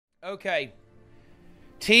Okay.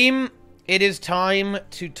 Team, it is time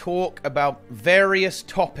to talk about various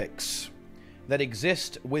topics that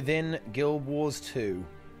exist within Guild Wars 2.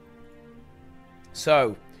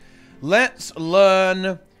 So, let's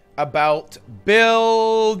learn about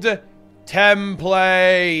build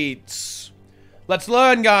templates. Let's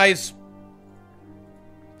learn, guys.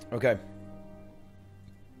 Okay.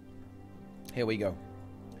 Here we go.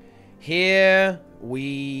 Here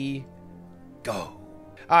we go.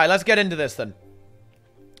 Alright, let's get into this then.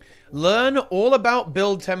 Learn all about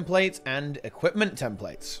build templates and equipment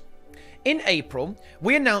templates. In April,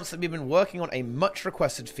 we announced that we've been working on a much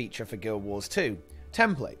requested feature for Guild Wars 2,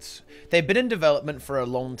 templates. They've been in development for a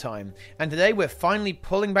long time, and today we're finally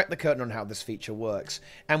pulling back the curtain on how this feature works,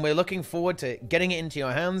 and we're looking forward to getting it into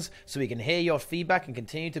your hands so we can hear your feedback and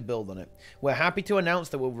continue to build on it. We're happy to announce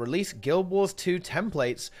that we'll release Guild Wars 2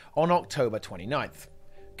 templates on October 29th.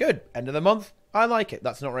 Good, end of the month. I like it.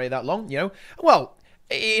 That's not really that long, you know. Well,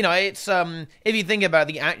 you know, it's if you think about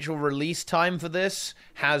the actual release time for this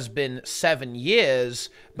has been 7 years,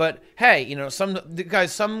 but hey, you know, some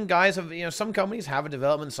guys have, you know, some companies have a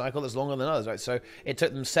development cycle that's longer than others, right? So it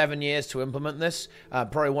took them 7 years to implement this,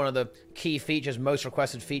 probably one of the key features, most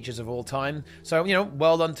requested features of all time. So, you know,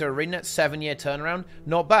 well done to ArenaNet, 7-year turnaround,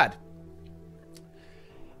 not bad.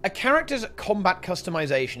 A character's combat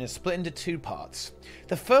customization is split into two parts.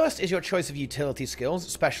 The first is your choice of utility skills,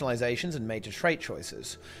 specializations, and major trait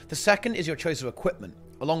choices. The second is your choice of equipment,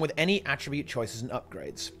 along with any attribute choices and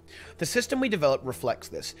upgrades. The system we developed reflects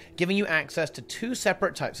this, giving you access to two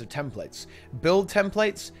separate types of templates, build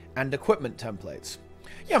templates and equipment templates.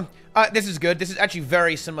 Yeah, this is good. This is actually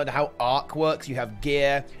very similar to how Arc works. You have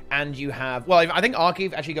gear, and you have... Well, I think Arc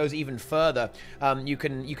actually goes even further. You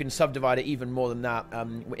can subdivide it even more than that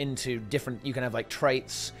into different... You can have, like,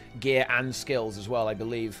 traits, gear, and skills as well, I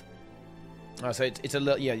believe. So it's a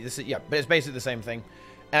little... Yeah, but it's basically the same thing.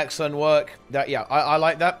 Excellent work. I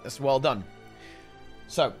like that. That's well done.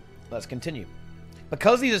 So, let's continue.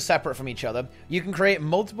 Because these are separate from each other, you can create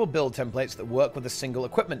multiple build templates that work with a single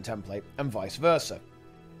equipment template, and vice versa.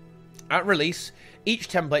 At release, each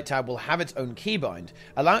template tab will have its own keybind,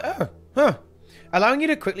 allowing you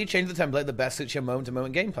to quickly change the template that best suits your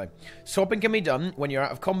moment-to-moment gameplay. Swapping can be done when you're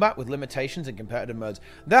out of combat with limitations in competitive modes.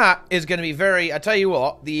 That is going to be very... I tell you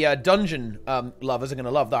what, the dungeon lovers are going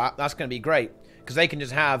to love that. That's going to be great, because they can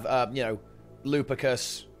just have, you know,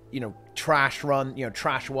 Lupicus, you know, trash run, you know,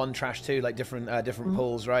 trash 1, trash 2, like different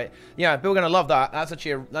pools, right? Yeah, people are going to love that. That's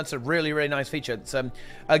actually that's a really, really nice feature. It's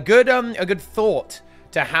a good thought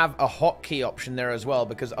to have a hotkey option there as well,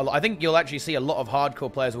 because I think you'll actually see a lot of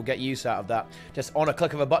hardcore players will get use out of that. Just on a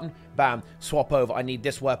click of a button, bam, swap over. I need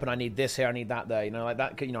this weapon, I need this here, I need that there, you know, like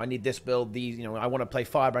that. You know, I need this build, these, you know, I want to play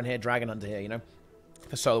Firebrand here, Dragon Hunter here, you know,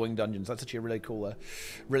 for soloing dungeons. That's actually a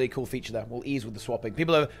really cool feature there. Will ease with the swapping.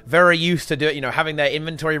 People are very used to doing, you know, having their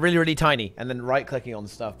inventory really, really tiny and then right-clicking on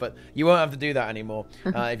stuff, but you won't have to do that anymore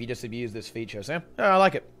if you just abuse this feature. So yeah, I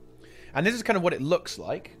like it. And this is kind of what it looks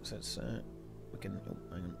like. So it's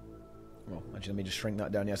well, actually, let me just shrink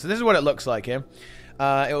that down here. So this is what it looks like here.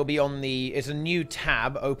 It will be on the... It's a new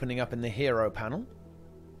tab opening up in the hero panel.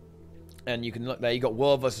 And you can look there. You got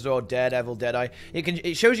World vs. World, Daredevil, Deadeye.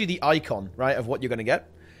 It shows you the icon, right, of what you're going to get.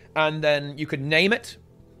 And then you could name it.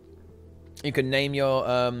 You can name your...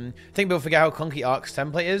 I think people forget how clunky Arc's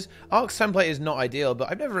template is. Arc's template is not ideal, but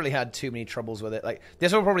I've never really had too many troubles with it. Like,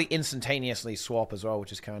 this will probably instantaneously swap as well,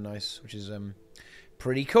 which is kind of nice, which is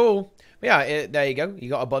pretty cool. But yeah, there you go. You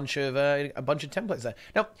got a bunch of templates there.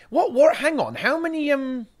 Now, what? Hang on. How many? I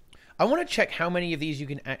want to check how many of these you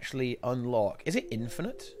can actually unlock. Is it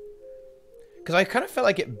infinite? Because I kind of felt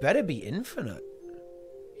like it better be infinite.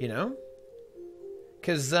 You know?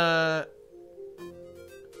 Because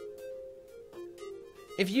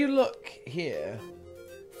if you look here,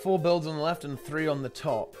 4 builds on the left and 3 on the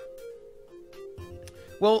top.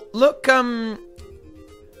 Well, look.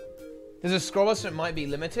 There's a scroller, so it might be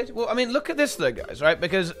limited. Well, I mean, look at this though, guys, right?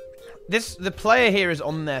 Because the player here is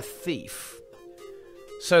on their thief.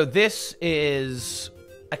 So this is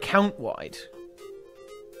account-wide.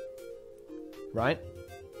 Right?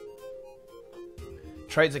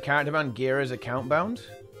 Traits are character-bound, gear is account-bound.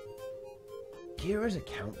 Gear is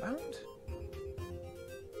account-bound?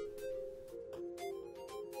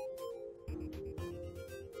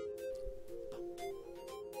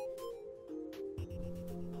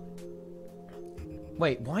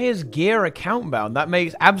 Wait, why is gear account bound? That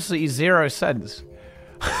makes absolutely 0 sense.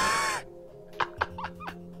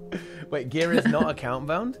 Wait, gear is not account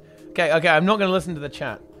bound? Okay, I'm not going to listen to the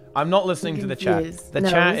chat. I'm not listening to the chat. The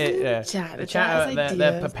chat, the chat,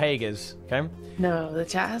 they're papagas, okay? No, the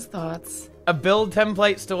chat has thoughts. A build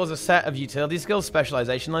template stores a set of utility skills,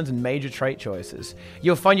 specialization lines, and major trait choices.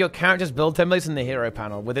 You'll find your character's build templates in the hero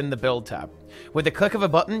panel within the build tab. With the click of a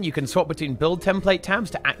button, you can swap between build template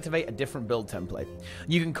tabs to activate a different build template.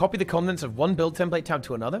 You can copy the contents of one build template tab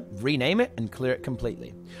to another, rename it, and clear it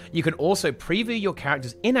completely. You can also preview your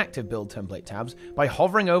character's inactive build template tabs by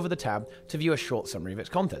hovering over the tab to view a short summary of its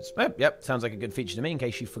contents. Yep, sounds like a good feature to me in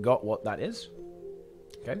case you forgot what that is.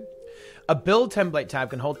 Okay. A build template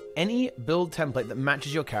tab can hold any build template that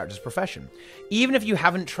matches your character's profession. Even if you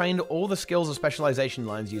haven't trained all the skills or specialization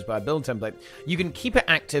lines used by a build template, you can keep it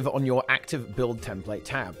active on your active build template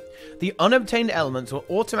tab. The unobtained elements will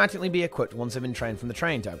automatically be equipped once they've been trained from the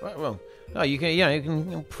train tab. Well, you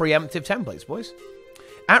can preemptive templates, boys.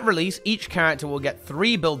 At release, each character will get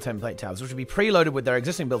 3 build template tabs, which will be preloaded with their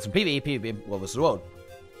existing builds from PvE, PvP, World vs. World.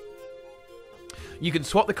 You can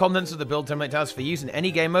swap the contents of the build template tabs for use in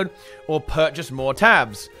any game mode, or purchase more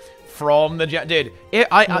tabs from the dude.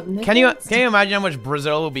 Can you imagine how much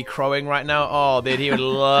Brazil will be crowing right now? Oh, dude, he would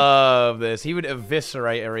love this. He would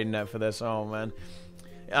eviscerate ArenaNet for this. Oh man.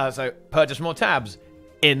 So purchase more tabs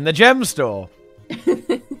in the gem store.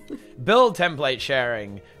 Build template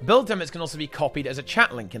sharing. Build templates can also be copied as a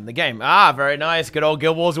chat link in the game. Ah, very nice. Good old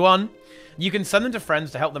Guild Wars 1. You can send them to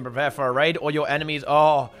friends to help them prepare for a raid, or your enemies.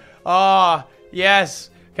 Yes.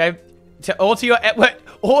 Okay. Or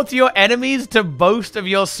to your enemies to boast of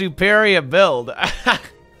your superior build.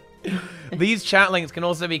 These chat links can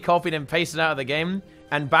also be copied and pasted out of the game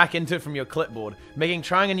and back into it from your clipboard, making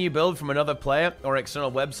trying a new build from another player or external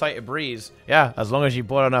website a breeze. Yeah, as long as you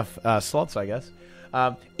bought enough slots, I guess.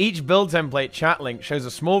 Each build template chat link shows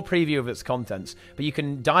a small preview of its contents, but you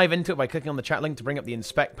can dive into it by clicking on the chat link to bring up the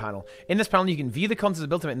inspect panel. In this panel, you can view the contents of the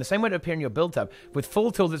build template in the same way to appear in your build tab, with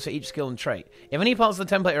full tooltips for each skill and trait. If any parts of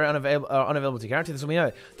the template are unavailable to your character, this will be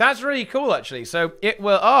noted. That's really cool, actually. So it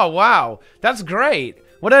will. Oh wow, that's great.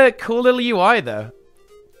 What a cool little UI there.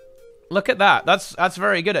 Look at that. That's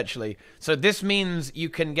very good, actually. So this means you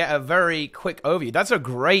can get a very quick overview. That's a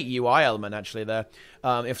great UI element, actually, there.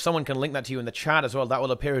 If someone can link that to you in the chat as well, that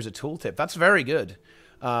will appear as a tooltip. That's very good.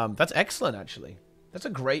 That's excellent, actually. That's a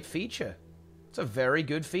great feature. It's a very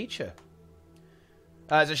good feature.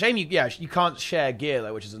 It's a shame you can't share gear,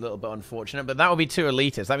 though, which is a little bit unfortunate, but that would be too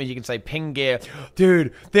elitist. That means you can say ping gear.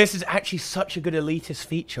 Dude, this is actually such a good elitist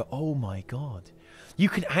feature. Oh, my God. You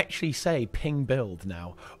can actually say ping build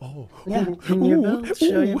now. Oh, yeah, ping your build,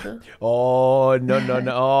 show your build. Oh, no.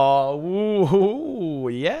 Oh,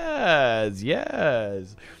 yes.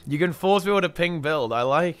 You can force people to ping build. I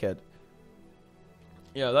like it.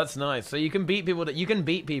 Yeah, that's nice. So you can beat people. You can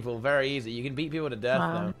beat people very easy. You can beat people to death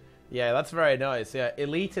now. Yeah, that's very nice. Yeah,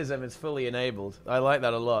 elitism is fully enabled. I like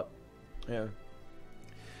that a lot. Yeah.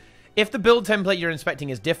 If the build template you're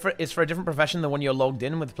inspecting is for a different profession than one you're logged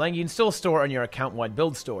in with playing, you can still store it on your account-wide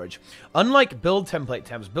build storage. Unlike build template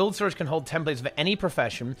tabs, build storage can hold templates for any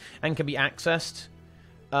profession and can be accessed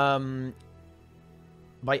by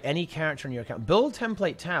any character in your account. Build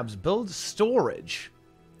template tabs, build storage.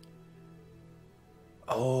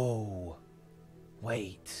 Oh,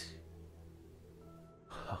 wait.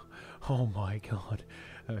 Oh my God.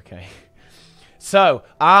 Okay. So,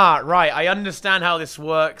 right, I understand how this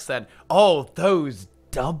works then. Oh, those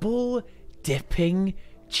double-dipping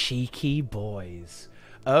cheeky boys.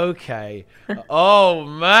 Okay. Oh,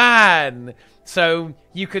 man. So,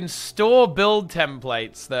 you can store build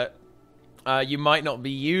templates that you might not be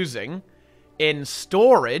using in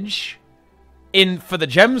storage for the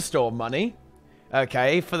gem store money.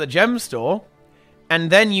 Okay, for the gem store. And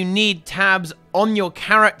then you need tabs on your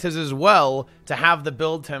characters as well to have the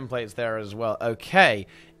build templates there as well. Okay,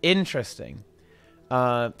 interesting.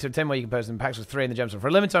 To obtain more, you can post in packs with 3 in the gem store. For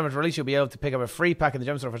a limited time of release, you'll be able to pick up a free pack in the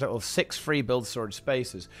gem store for a total of 6 free build storage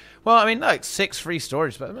spaces. Well, I mean, like 6 free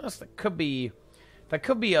storage spaces. I mean, that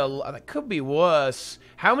could be worse.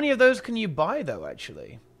 How many of those can you buy though?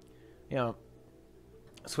 Actually, you know,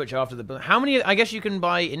 switch after the build. How many? I guess you can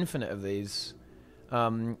buy infinite of these.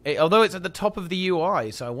 Although it's at the top of the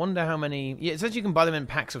UI, so I wonder how many. Yeah, it says you can buy them in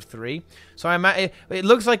packs of 3. So it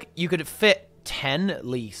looks like you could fit 10 at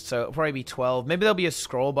least. So it'll probably be 12. Maybe there'll be a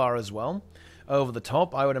scroll bar as well over the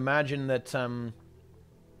top. I would imagine that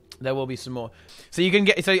there will be some more. So you can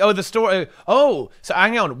get. So the store. So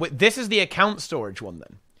hang on. This is the account storage one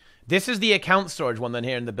then. This is the account storage one then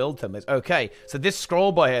here in the build templates. Okay, so this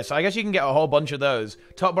scroll bar here. So I guess you can get a whole bunch of those.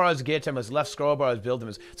 Top bar is gear templates, left scroll bar is build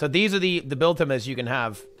templates. So these are the build templates you can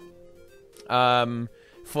have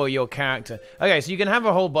for your character. Okay, so you can have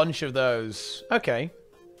a whole bunch of those. Okay.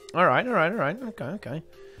 All right. Okay.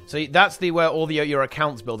 So that's where all your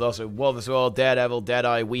accounts build. Also, World vs. World, Daredevil,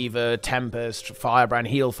 Deadeye, Weaver, Tempest, Firebrand,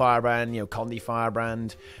 Heal Firebrand, Condi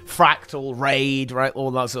Firebrand, Fractal, Raid, right?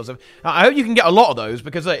 All that sort of stuff. I hope you can get a lot of those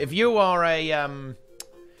because if you are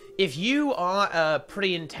a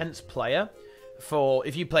pretty intense player,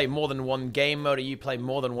 if you play more than one game mode or you play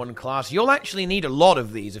more than one class, you'll actually need a lot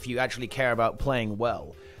of these if you actually care about playing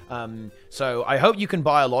well. So I hope you can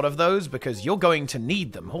buy a lot of those because you're going to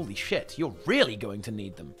need them. Holy shit, you're really going to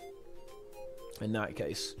need them. In that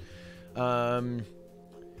case.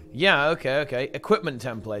 Yeah, okay. Equipment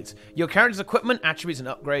templates. Your character's equipment, attributes, and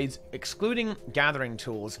upgrades, excluding gathering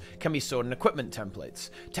tools, can be stored in equipment templates.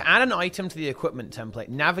 To add an item to the equipment template,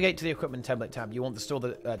 navigate to the equipment template tab you want to store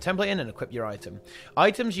the template in and equip your item.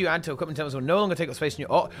 Items you add to equipment templates will no longer take up space in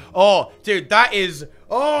your... Oh, dude, that is...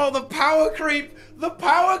 Oh, the power creep! The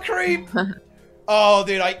power creep! Oh,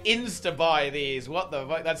 dude, I insta-buy these. What the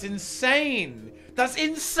fuck? That's insane! That's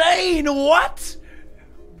insane! What?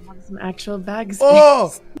 Some actual bags.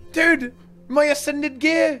 Oh, dude, my ascended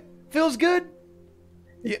gear feels good.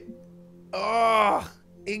 Yeah. Oh,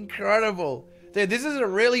 incredible. Dude, this is a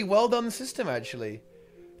really well done system, actually.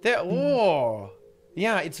 Oh,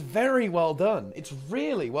 yeah, it's very well done. It's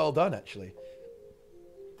really well done, actually.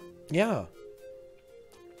 Yeah.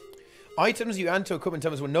 Items you add to equipment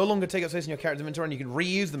templates will no longer take up space in your character's inventory, and you can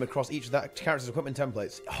reuse them across each of that character's equipment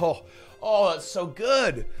templates. Oh, that's so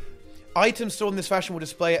good. Items stored in this fashion will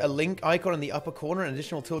display a link icon in the upper corner and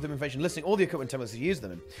additional tooltip information listing all the equipment templates you use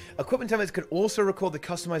them in. Equipment templates can also record the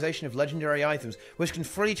customization of legendary items, which can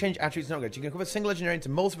freely change attributes and upgrades. You can equip a single legendary into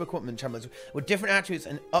multiple equipment templates with different attributes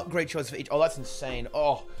and upgrade choices for each. Oh, that's insane.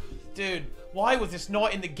 Oh, dude, why was this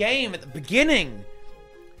not in the game at the beginning?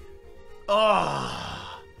 Oh.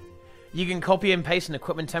 You can copy and paste an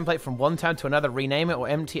equipment template from one tab to another, rename it, or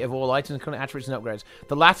empty it of all items, current attributes, and upgrades.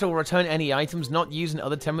 The latter will return any items not used in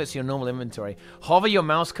other templates to your normal inventory. Hover your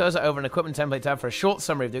mouse cursor over an equipment template tab for a short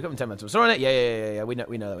summary of the equipment templates. Sorry, on it? Yeah. We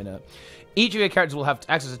know that. Each of your characters will have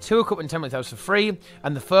access to 2 equipment template tabs for free,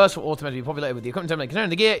 and the first will automatically be populated with the equipment template containing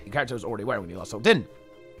the gear your character was already wearing when you last logged in.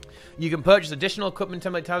 You can purchase additional equipment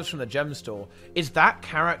template tabs from the gem store. Is that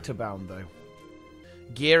character bound, though?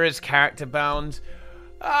 Gear is character bound.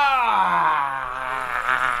 Oh,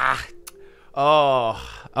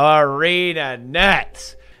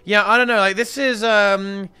 ArenaNet. Yeah, I don't know. Like this is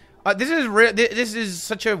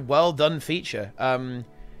such a well done feature.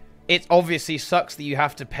 It obviously sucks that you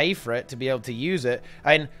have to pay for it to be able to use it.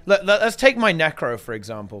 And let's take my Necro for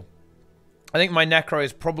example. I think my Necro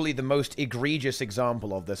is probably the most egregious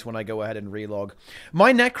example of this when I go ahead and relog.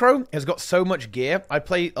 My Necro has got so much gear. I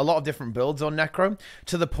play a lot of different builds on Necro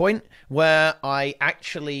to the point where I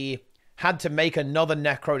actually had to make another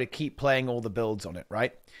Necro to keep playing all the builds on it,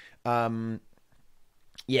 right?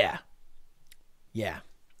 Yeah.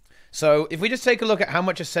 So if we just take a look at how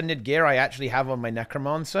much Ascended gear I actually have on my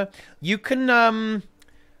Necromancer, you can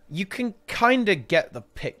kind of get the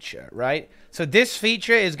picture, right? So this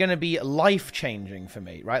feature is going to be life-changing for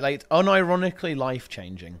me, right? Like, it's unironically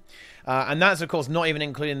life-changing. And that's, of course, not even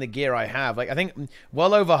including the gear I have. Like, I think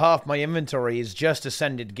well over half my inventory is just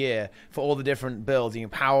Ascended gear for all the different builds. You know,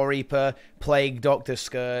 Power Reaper, Plague Doctor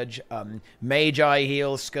Scourge, Magi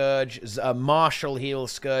Heal Scourge, Martial Heal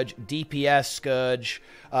Scourge, DPS Scourge.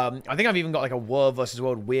 I think I've even got like a World vs.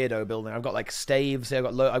 World Weirdo building. I've got like staves.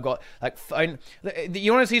 I've got like...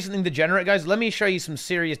 You want to see something degenerate, guys? Let me show you some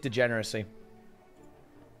serious degeneracy.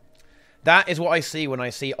 That is what I see when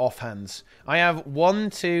I see offhands. I have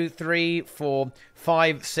 1, 2, 3, 4,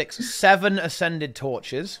 5, 6, 7 Ascended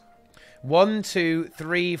torches. 1, 2,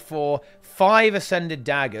 3, 4, 5 Ascended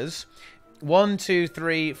daggers. 1, 2,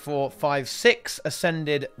 3, 4, 5, 6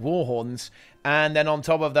 Ascended warhorns. And then on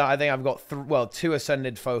top of that, I think I've got 2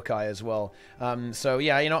 Ascended foci as well. So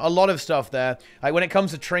yeah, you know, a lot of stuff there. Like when it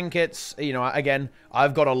comes to trinkets, you know, again,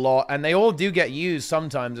 I've got a lot, and they all do get used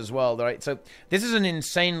sometimes as well, right? So this is an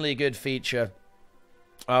insanely good feature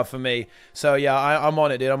for me. So yeah, I'm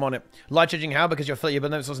on it, dude. I'm on it. Light changing how? Because you're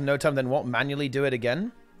building this in no time. Then what? Manually do it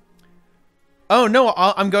again? Oh no,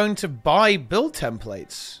 I'm going to buy build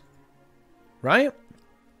templates, right?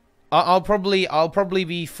 I'll probably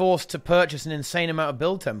be forced to purchase an insane amount of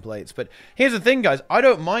build templates. But here's the thing, guys. I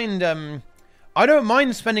don't mind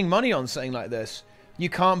spending money on something like this. You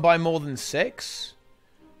can't buy more than 6.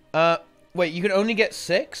 Wait, you can only get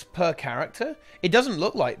 6 per character? It doesn't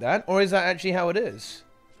look like that, or is that actually how it is?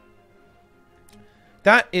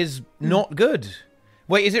 That is not good.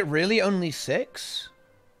 Wait, is it really only 6?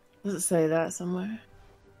 Does it say that somewhere?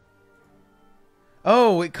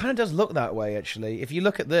 Oh, it kind of does look that way, actually. If you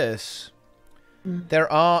look at this,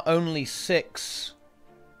 there are only 6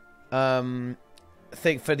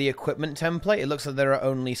 thing for the equipment template, it looks like there are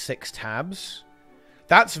only 6 tabs.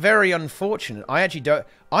 That's very unfortunate. I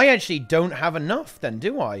actually don't have enough then,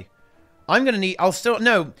 do I? I'm gonna need... I'll still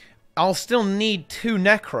need 2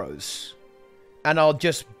 Necros. And I'll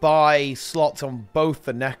just buy slots on both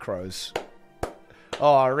the Necros.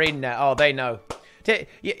 Oh, ArenaNet. Oh, they know.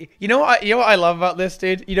 You know what I love about this,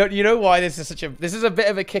 dude? You know why this is this is a bit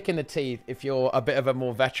of a kick in the teeth if you're a bit of a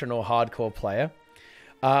more veteran or hardcore player.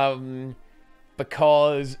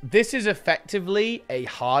 Because this is effectively a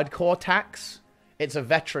hardcore tax. It's a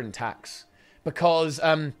veteran tax. Because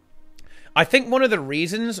I think one of the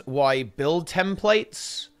reasons why build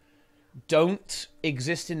templates don't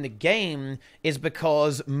exist in the game is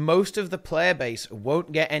because most of the player base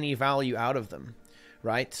won't get any value out of them.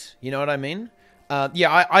 Right? You know what I mean?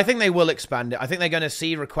 Yeah, I think they will expand it. I think they're going to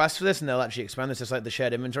see requests for this, and they'll actually expand this, just like the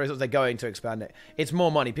shared inventory. So they're going to expand it. It's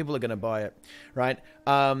more money. People are going to buy it, right?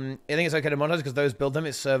 I think it's okay to monetize because those build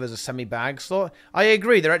limits serve as a semi-bag slot. I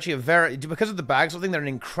agree. They're actually because of the bag slot thing, they're an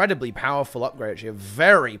incredibly powerful upgrade, actually. A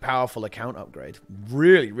very powerful account upgrade.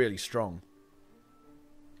 Really, really strong.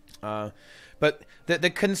 But the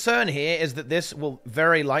concern here is that this will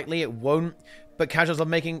very likely, it won't... But casuals are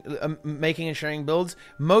making and sharing builds.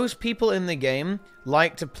 Most people in the game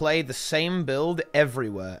like to play the same build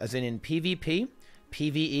everywhere, as in PvP,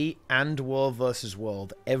 PvE, and World versus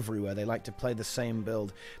World. Everywhere they like to play the same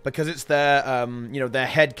build because it's their their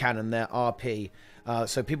headcanon, their RP.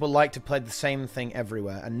 So people like to play the same thing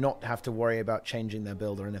everywhere and not have to worry about changing their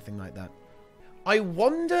build or anything like that. I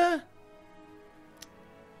wonder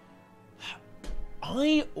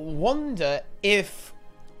if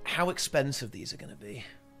how expensive these are going to be.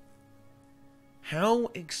 How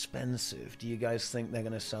expensive do you guys think they're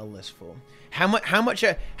going to sell this for? How much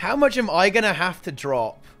am I going to have to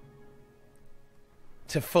drop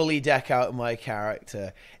to fully deck out my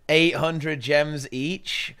character? 800 gems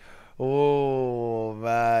each? Oh,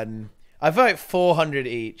 man. I vote 400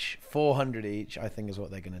 each. 400 each, I think, is what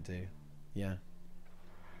they're going to do. Yeah.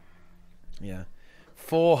 Yeah.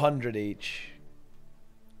 400 each.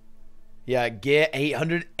 Yeah, gear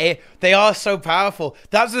 800. They are so powerful.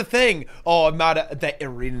 That's the thing. Oh, I'm mad at the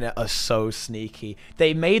ArenaNet are so sneaky.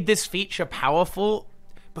 They made this feature powerful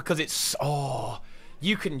because it's... Oh,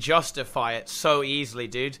 you can justify it so easily,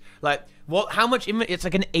 dude. Like, what? How much... It's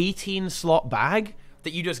like an 18-slot bag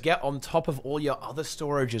that you just get on top of all your other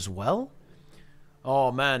storage as well.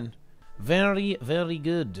 Oh, man. Very, very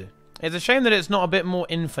good. It's a shame that it's not a bit more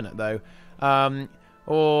infinite, though.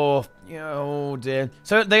 Oh dear.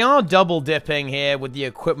 So they are double dipping here with the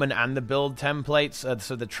equipment and the build templates,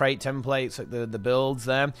 so the trait templates, like the builds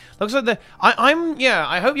there. Looks like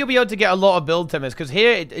I hope you'll be able to get a lot of build templates because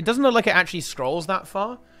here it doesn't look like it actually scrolls that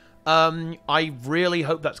far. I really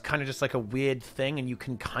hope that's kind of just like a weird thing and you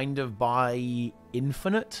can kind of buy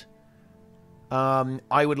infinite.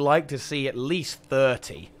 I would like to see at least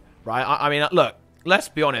 30, right? I mean, look. Let's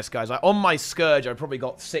be honest, guys. Like, on my Scourge, I've probably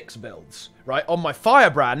got 6 builds, right? On my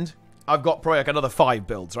Firebrand, I've got probably like another 5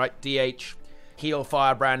 builds, right? DH, Heal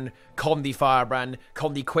Firebrand, Condi Firebrand,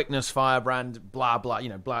 Condi Quickness Firebrand, blah, blah,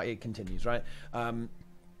 blah, it continues, right? And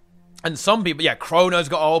some people, yeah, Chrono's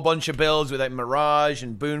got a whole bunch of builds with like Mirage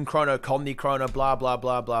and Boon Chrono, Condi Chrono, blah, blah,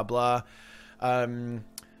 blah, blah, blah.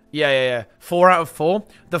 Yeah. 4 out of 4.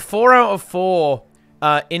 The 4 out of 4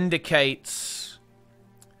 indicates...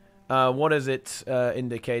 what does it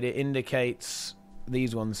indicate? It indicates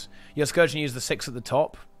these ones. Your Scourge can use the 6 at the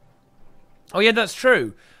top. Oh, yeah, that's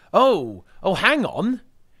true. Oh, hang on.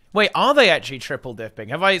 Wait, are they actually triple dipping?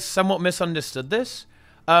 Have I somewhat misunderstood this?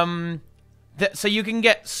 So you can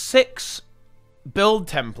get 6 build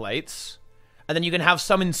templates, and then you can have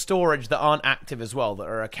some in storage that aren't active as well, that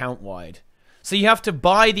are account-wide. So you have to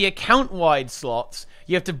buy the account-wide slots,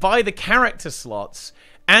 you have to buy the character slots,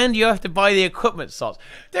 and you have to buy the equipment slots.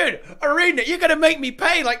 Dude, Arena, you're going to make me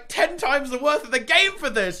pay like 10 times the worth of the game for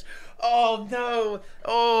this. Oh, no.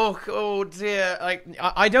 Oh dear. Like,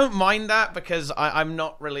 I don't mind that because I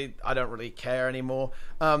don't really care anymore.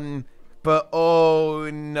 But, oh,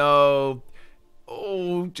 no.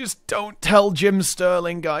 Oh, just don't tell Jim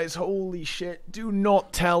Sterling, guys. Holy shit. Do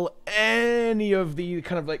not tell any of the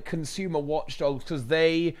kind of like consumer watchdogs because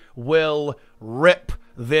they will rip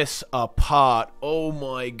this apart. Oh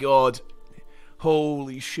my god.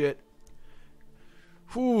 Holy shit.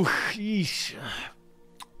 Whew, yeesh.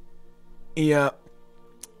 Yeah.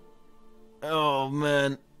 Oh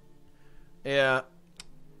man. Yeah.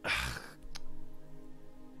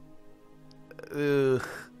 Ugh.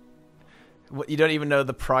 What, you don't even know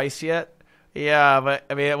the price yet? Yeah, but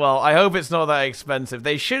I mean, well, I hope it's not that expensive.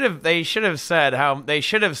 They should have said how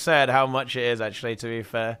much it is. Actually, to be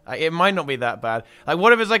fair, it might not be that bad. Like,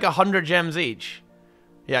 what if it's like 100 gems each?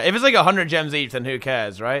 Yeah, if it's like 100 gems each, then who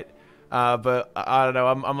cares, right? But I don't know.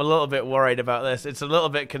 I'm a little bit worried about this. It's a little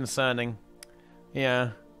bit concerning. Yeah.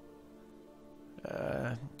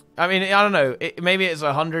 I mean, I don't know. Maybe it's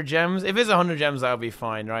 100 gems. If it's 100 gems, that'll be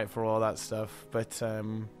fine, right, for all that stuff. But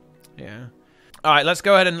yeah. All right, let's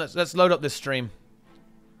go ahead and let's load up this stream.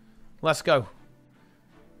 Let's go.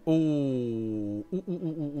 Ooh.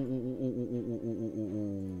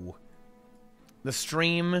 The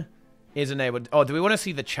stream is enabled. Oh, do we want to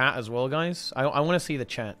see the chat as well, guys? I want to see the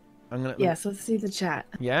chat. Yes, let's see the chat.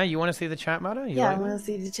 Yeah, you want to see the chat, Mada? Yeah, I want to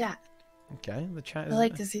see the chat. Okay, the chat is... I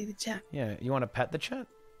like to see the chat. Yeah, you want to pet the chat?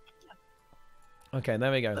 Okay,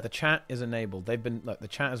 there we go. The chat is enabled. Look, the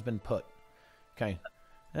chat has been put. Okay.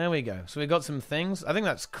 There we go. So we got some things. I think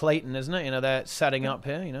that's Clayton, isn't it? You know, they're setting up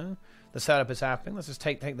here, you know. The setup is happening. Let's just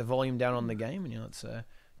take the volume down on the game, and, you know, let's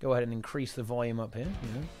go ahead and increase the volume up here,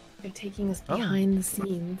 you know. They're taking us behind the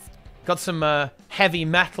scenes. Got some heavy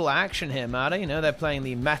metal action here, Mada. You know, they're playing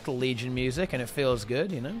the Metal Legion music, and it feels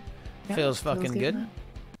good, you know. Yeah, feels fucking good.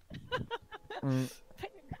 Hi,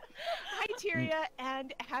 Tyria,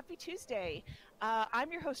 and happy Tuesday.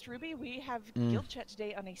 I'm your host, Ruby. We have Guild Chat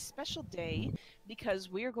today on a special day because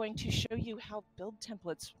we are going to show you how build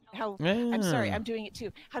templates, I'm sorry, I'm doing it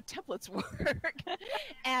too, how templates work.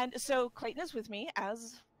 And so Clayton is with me,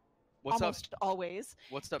 as almost always.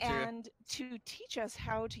 What's up, Tyria? And to teach us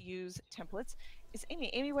how to use templates is Amy.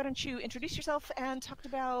 Amy, why don't you introduce yourself and talk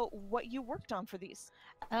about what you worked on for these?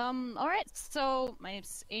 All right, so my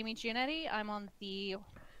name's Amy Giannetti.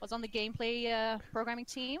 Was on the gameplay programming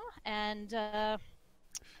team, and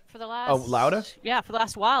for the last for the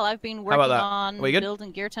last while I've been working on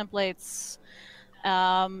building gear templates,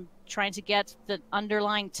 trying to get the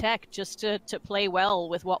underlying tech just to play well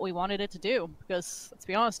with what we wanted it to do, because let's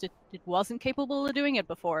be honest, it wasn't capable of doing it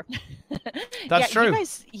before. That's true.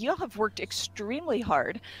 You all have worked extremely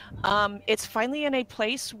hard. It's finally in a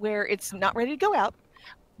place where it's not ready to go out,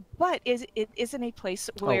 but it is in a place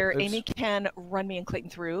where Amy can run me and Clayton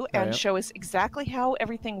through and show us exactly how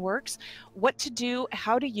everything works, what to do,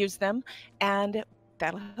 how to use them, and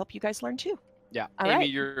that'll help you guys learn too. Yeah, all Amy, right.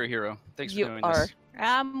 You're a hero. Thanks for doing this.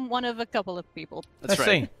 I'm one of a couple of people. Let's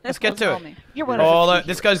see. Let's get to it. You're one of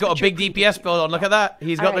this guy's got a big DPS build on. Look at that.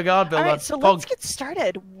 He's got the guard build on. All right, so let's get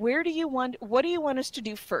started. What do you want us to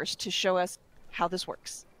do first to show us how this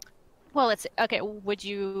works? Well, it's okay. Which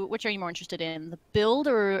are you more interested in, the build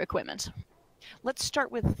or equipment? Let's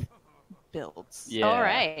start with builds. Yeah. All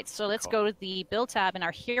right. So let's go to the build tab in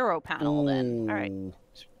our hero panel then. All right.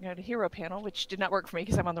 Go to hero panel, which did not work for me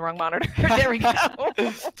because I'm on the wrong monitor. There we go.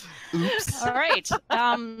 Oops. All right.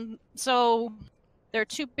 So there are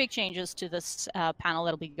two big changes to this panel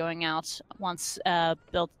that'll be going out once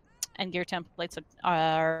build and gear templates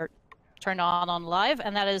are turned on live,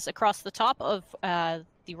 and that is across the top of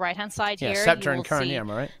the right-hand side here. Scepter and Kern,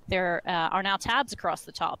 am I right? There are now tabs across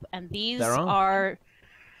the top, and these are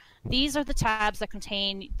the tabs that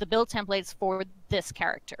contain the build templates for this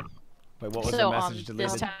character. Wait, what was the message on deleted?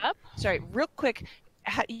 This tab, sorry, real quick,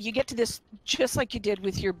 you get to this just like you did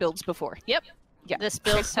with your builds before. Yep. Yeah. This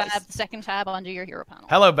build tab, the second tab under your hero panel.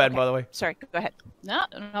 Hello, Ben, by the way. Sorry, go ahead. No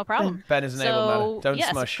problem. Ben is enabled, Don't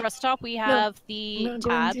yes, smush. across the top we have the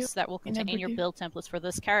tabs that will contain your build templates for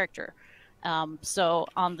this character. So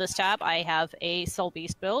on this tab, I have a Soul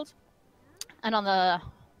Beast build. And on the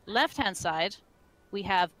left-hand side, we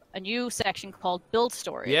have a new section called Build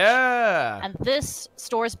Storage. Yeah! And this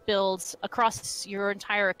stores builds across your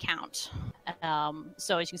entire account.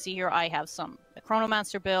 So as you can see here, I have a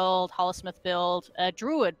Chronomancer build, Holosmith build, a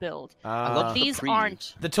Druid build. I love these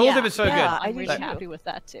aren't... The tooltip is so good. I'm really happy with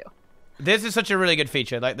that too. This is such a really good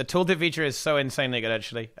feature. Like, the tooltip feature is so insanely good,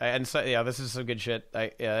 actually. And so, yeah, this is some good shit.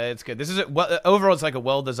 Yeah, it's good. This is overall, it's like a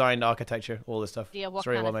well-designed architecture. All this stuff. Yeah, what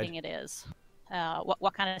kind of thing it is.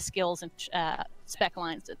 What kind of skills and spec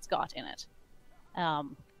lines it's got in it.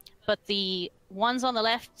 But the ones on the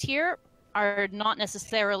left here are not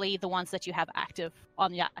necessarily the ones that you have active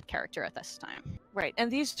on that character at this time. Right, and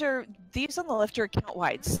these on the left are account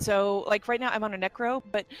wide. So, like right now, I'm on a Necro,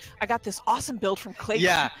 but I got this awesome build from Clayton.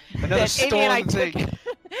 Yeah, another stolen thing.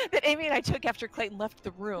 That Amy and I took after Clayton left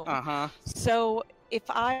the room. So if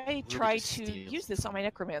I try to use this on my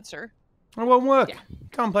Necromancer, it won't work.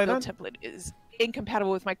 Can't play that. The template is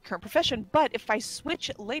incompatible with my current profession. But if I switch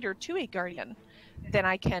later to a Guardian, then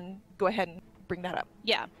I can go ahead and bring that up.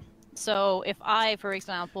 Yeah. So if I, for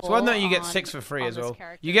example, so I know you get 6 for free as well.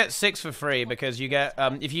 You get 6 for free because you get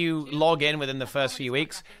if you log in within the first few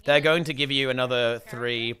weeks, they're going to give you another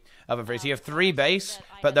 3 other free. So you have 3 base,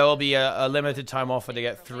 but there will be a limited time offer to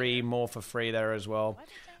get 3 more for free there as well.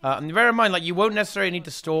 And bear in mind, like, you won't necessarily need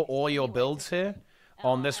to store all your builds here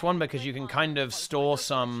on this one because you can kind of store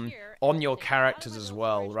some on your characters as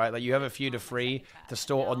well, right? Like, you have a few to free to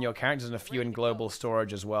store on your characters and a few in global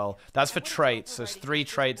storage as well. That's for traits. There's 3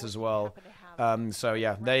 traits as well. So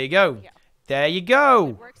yeah, there you go. There you go.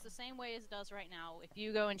 It works the same way as it does right now. If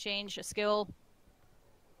you go and change a skill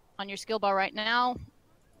on your skill bar right now,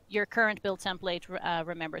 your current build template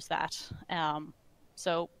remembers that.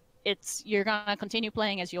 So you're gonna continue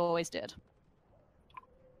playing as you always did.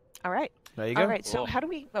 All right. There you go. All right. So how do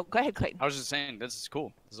we? Oh, go ahead, Clayton. I was just saying, this is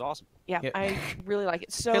cool. This is awesome. Yeah, I really like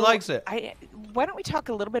it. So he likes it. Why don't we talk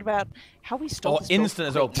a little bit about how we stole this instant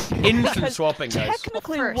as well. Instant swapping, guys.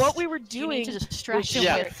 Technically, First, what we were doing you need to distract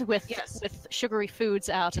him with sugary foods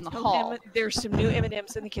out in the hall. There's some new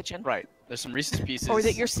M&Ms in the kitchen. Right. There's some Reese's Pieces. Or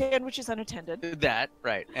that your sandwich is unattended. That,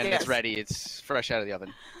 right. And it's ready. It's fresh out of the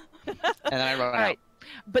oven. And then I run out.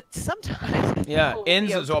 But sometimes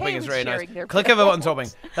instant swapping is very nice. Click of a button swapping.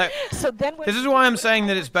 Like, so then this is why I'm saying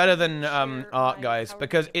that it's better than art, guys,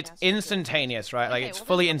 because it's instantaneous, right? Like, it's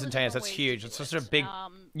fully instantaneous. That's huge. It's such a big.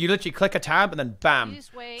 You literally click a tab and then bam,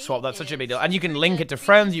 swap. That's such a big deal. And you can link it to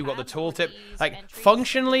friends. You've got the tooltip. Like,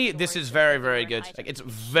 functionally, this is very, very good. Like, it's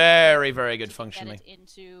very, very good functionally.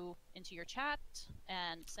 Into your chat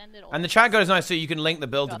and send it. And the chat code is nice, so you can link the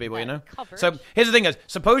build to people, you know. So here's the thing, guys.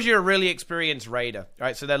 Suppose you're a really experienced raider,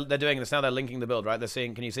 right? So they're doing this now. They're linking the build, right? They're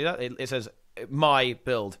seeing. Can you see that? It says my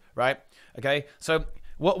build, right? Okay. So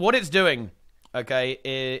what it's doing,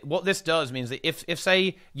 okay, what this does means that if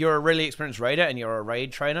say you're a really experienced raider and you're a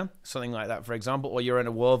raid trainer, something like that, for example, or you're in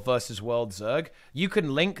a world versus world Zerg, you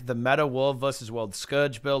can link the meta world versus world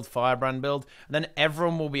Scourge build, Firebrand build, and then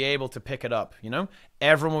everyone will be able to pick it up, you know?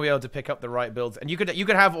 Everyone will be able to pick up the right builds, and you could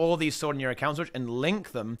have all these stored in your account storage and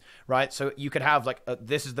link them, right? So you could have like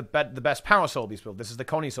this is the best Power Soul Beast build. This is the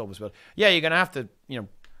Connie Soul Beast build. Yeah, you're gonna have to, you're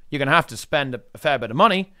gonna have to spend a fair bit of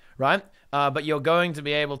money, right? But you're going to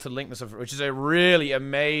be able to link this up, which is a really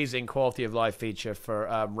amazing quality of life feature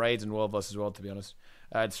for raids and world versus world. To be honest,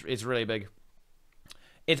 it's really big.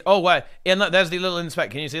 Wait, and look, there's the little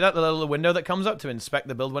inspect. Can you see that? The little window that comes up to inspect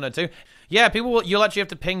the build window too. Yeah, you'll actually have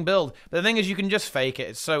to ping build. But the thing is, you can just fake it.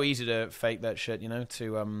 It's so easy to fake that shit, you know,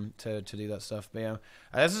 to do that stuff. But yeah,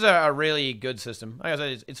 this is a really good system. Like I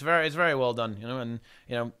said, it's very well done, you know, and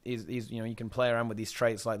you know, you can play around with these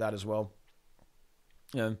traits like that as well.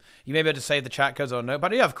 You may be able to save the chat codes on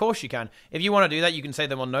Notepad. Yeah, of course you can. If you want to do that, you can save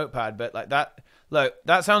them on Notepad. But like that, look,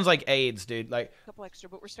 that sounds like AIDS, dude. Like a couple extra,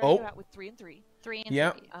 but we're starting out with 3 and 3. 3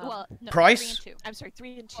 and 3. Well, no, price? 3 and 2. I'm sorry,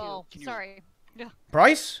 3 and 2. Oh, sorry.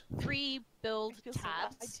 Price? 3 build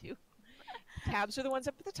tabs. Tabs are the ones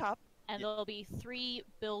up at the top. And there'll be 3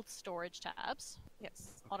 build storage tabs.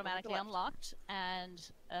 Yes. Automatically unlocked, and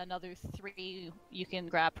another 3 you can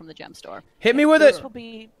grab from the gem store. Hit me with it.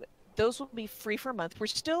 Those will be free for a month. We're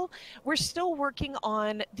still working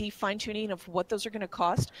on the fine tuning of what those are going to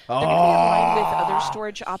cost. They're going to be aligned with other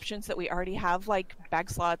storage options that we already have, like bag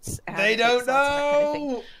slots. And they don't know. And that kind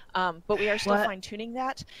of thing. But we are still fine tuning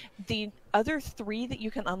that. The other 3 that you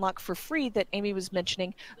can unlock for free that Amy was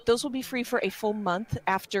mentioning, those will be free for a full month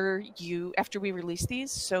after we release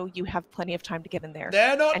these. So you have plenty of time to get in there.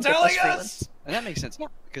 They're not telling us. And that makes sense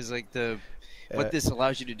because like what this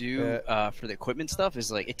allows you to do for the equipment stuff is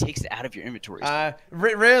like it takes it out of your inventory.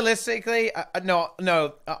 Realistically, no.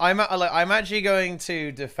 I'm actually going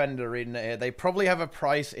to defend ArenaNet here. They probably have a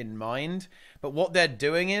price in mind, but what they're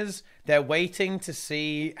doing is they're waiting to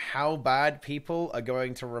see how bad people are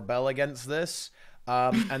going to rebel against this.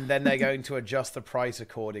 And then they're going to adjust the price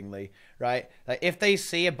accordingly, right? Like if they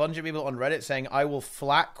see a bunch of people on Reddit saying, I will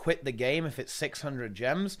flat quit the game if it's 600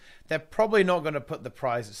 gems, they're probably not going to put the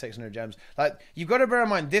price at 600 gems. Like, you've got to bear in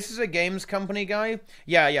mind, this is a games company, guy.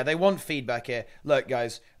 Yeah, they want feedback here. Look,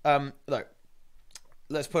 guys, look.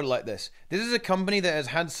 Let's put it like this. This is a company that has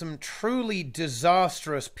had some truly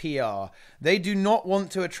disastrous PR. They do not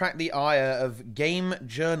want to attract the ire of game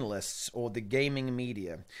journalists or the gaming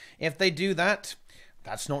media. If they do that,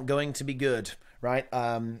 that's not going to be good, right?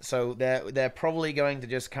 So they're probably going to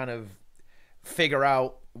just kind of figure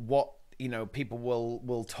out what, you know, people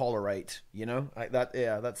will tolerate, you know? Like that,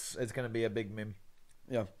 yeah, it's going to be a big meme.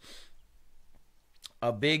 Yeah.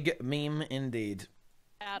 A big meme indeed.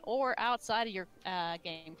 Or outside of your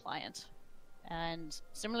game client. And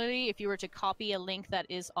similarly, if you were to copy a link that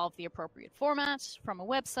is of the appropriate format from a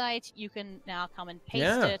website, you can now come and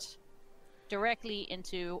paste it directly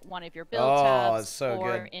into one of your build tabs so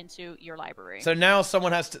or good. into your library. So now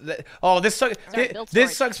someone has to. Oh, this sucks.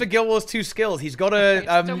 This sucks for Guild Wars 2 skills. He's got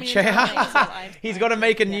to he's got to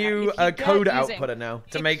make a new code outputter now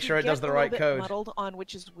to make sure it does the right code. Muddled on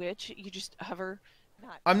which is which, you just hover.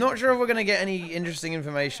 I'm not sure if we're gonna get any interesting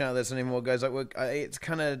information out of this anymore, guys. Like, it's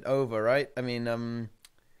kind of over, right? I mean,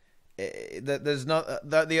 there's not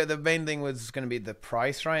the main thing was going to be the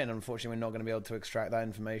price, right? And unfortunately, we're not going to be able to extract that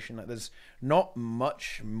information. Like, there's not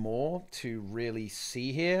much more to really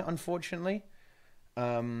see here, unfortunately.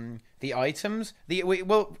 The items,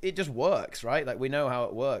 well, it just works, right? Like, we know how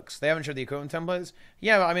it works. They haven't showed the equipment templates.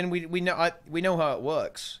 Yeah, I mean, we know how it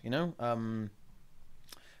works, you know.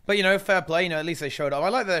 But, you know, fair play, you know, at least they showed up. I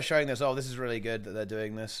like that they're showing this. Oh, this is really good that they're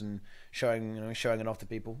doing this and showing it off to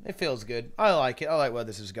people. It feels good. I like it. I like where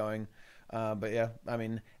this is going. But yeah, I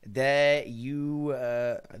mean, there you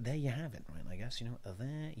have it, right? I guess, you know,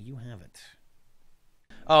 there you have it.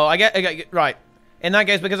 Oh, I get right. In that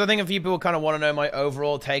case, because I think a few people kind of want to know my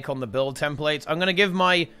overall take on the build templates, I'm going to give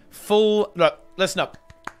my full... Look, listen up.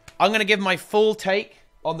 I'm going to give my full take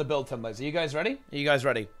on the build templates. Are you guys ready? Are you guys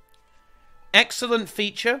ready? Excellent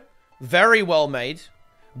feature, very well made,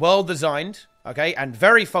 well designed, okay, and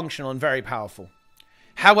very functional and very powerful.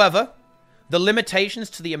 However, the limitations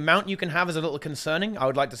to the amount you can have is a little concerning. I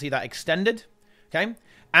would like to see that extended, okay?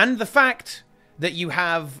 And the fact that you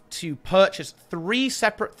have to purchase 3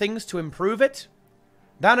 separate things to improve it,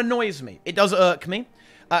 that annoys me. It does irk me.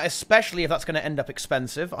 Especially if that's going to end up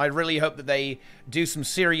expensive. I really hope that they do some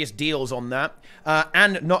serious deals on that.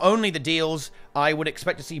 And not only the deals, I would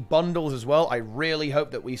expect to see bundles as well. I really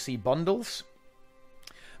hope that we see bundles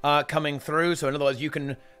coming through. So in other words, you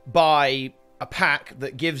can buy a pack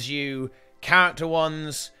that gives you character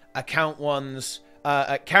ones, account ones,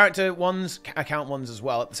 account ones as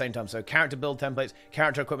well at the same time. So character build templates,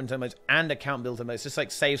 character equipment templates, and account build templates. Just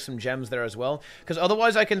like save some gems there as well. Because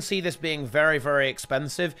otherwise I can see this being very, very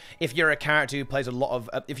expensive if you're a character who plays a lot of...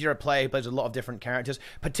 if you're a player who plays a lot of different characters,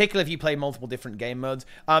 particularly if you play multiple different game modes.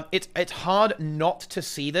 It's hard not to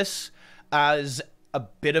see this as a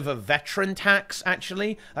bit of a veteran tax,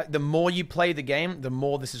 actually. The more you play the game, the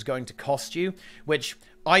more this is going to cost you, which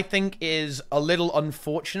I think is a little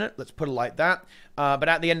unfortunate, let's put it like that. But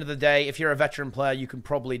at the end of the day, if you're a veteran player, you can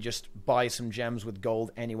probably just buy some gems with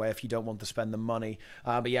gold anyway if you don't want to spend the money.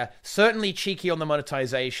 But yeah, certainly cheeky on the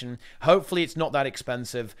monetization. Hopefully it's not that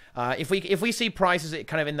expensive. If we see prices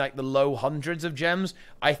kind of in like the low hundreds of gems,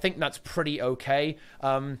 I think that's pretty okay.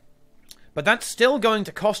 But that's still going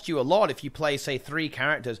to cost you a lot if you play, say, 3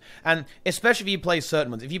 characters. And especially if you play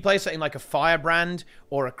certain ones. If you play something like a Firebrand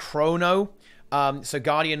or a Chrono, so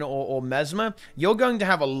Guardian or Mesmer, you're going to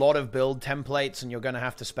have a lot of build templates and you're going to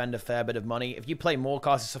have to spend a fair bit of money. If you play more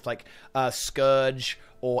classes, stuff like Scourge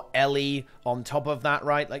or Ellie on top of that,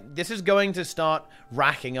 right? Like, this is going to start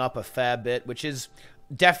racking up a fair bit, which is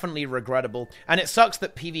definitely regrettable. And it sucks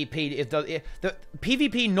that PvP, the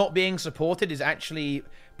PvP not being supported is actually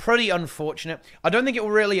pretty unfortunate. I don't think it will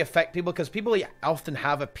really affect people because people often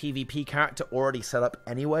have a PvP character already set up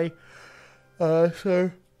anyway.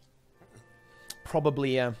 So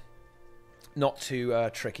probably not too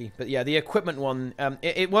tricky. But yeah, the equipment one,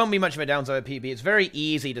 it won't be much of a downside of PvP. It's very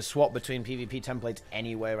easy to swap between PvP templates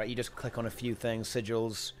anyway, right? You just click on a few things,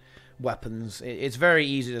 sigils, weapons. It's very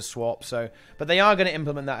easy to swap. So, but they are going to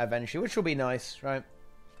implement that eventually, which will be nice, right?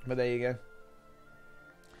 But there you go.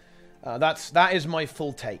 That is my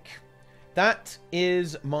full take. That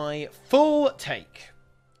is my full take.